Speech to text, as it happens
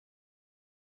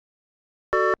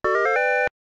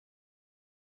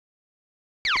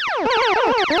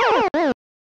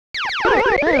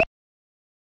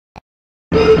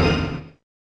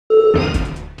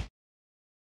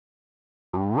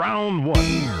Round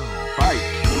one. Fight.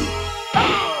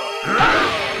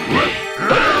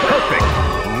 Perfect.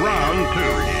 Round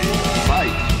two.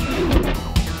 Fight.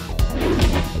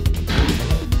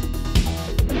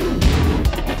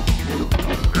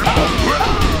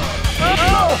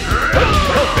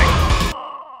 Perfect.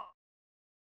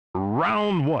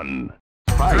 Round one.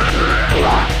 Fight.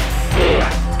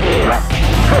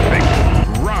 Perfect.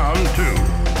 Round two.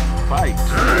 Fight.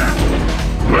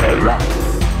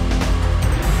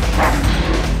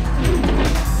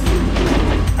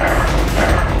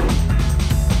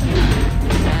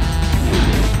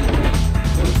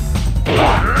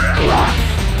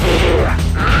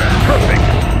 Perfect.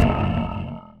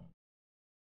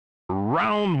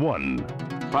 Round one.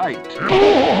 Fight. Perfect.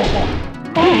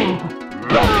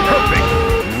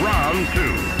 Round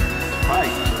two.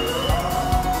 Fight.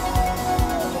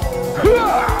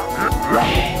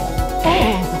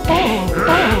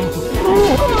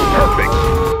 Perfect.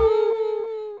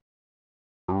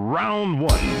 Round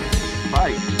one.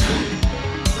 Fight.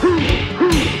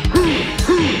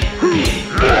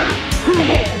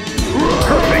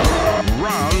 Perfect.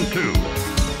 Round two.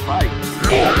 Fight.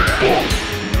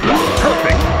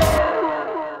 Perfect.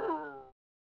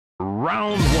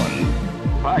 Round one.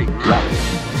 Fight.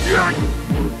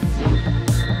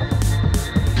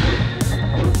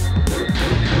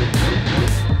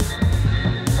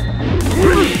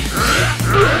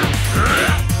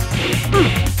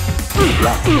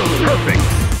 Perfect.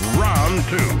 Round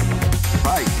two.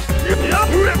 Fight.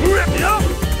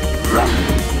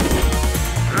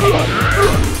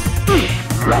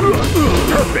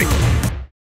 Perfect.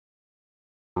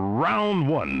 Round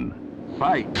one.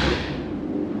 Fight.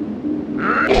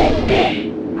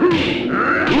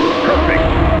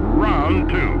 Perfect. Round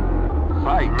two.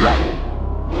 Fight.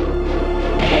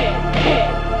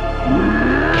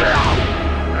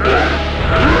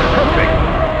 Perfect.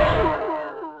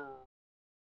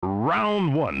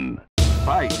 Round one.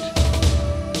 Fight.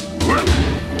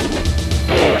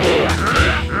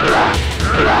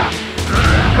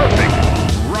 Perfect.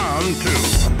 Round two.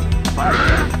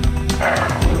 Fight.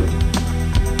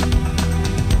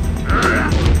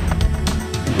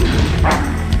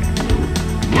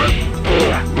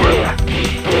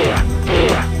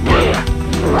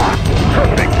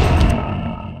 Perfect.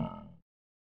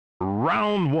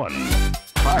 Round one.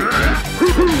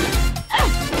 Fight.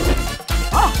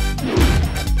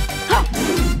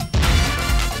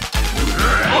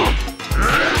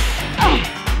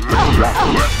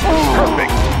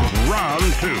 Perfect.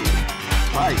 Round two.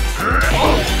 Fight.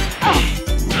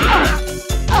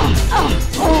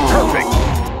 Perfect.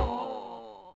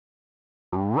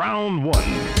 Round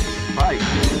one. Fight.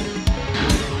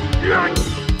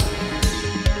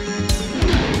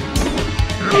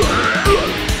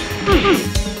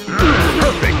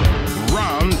 Perfect.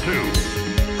 Round two.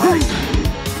 Fight.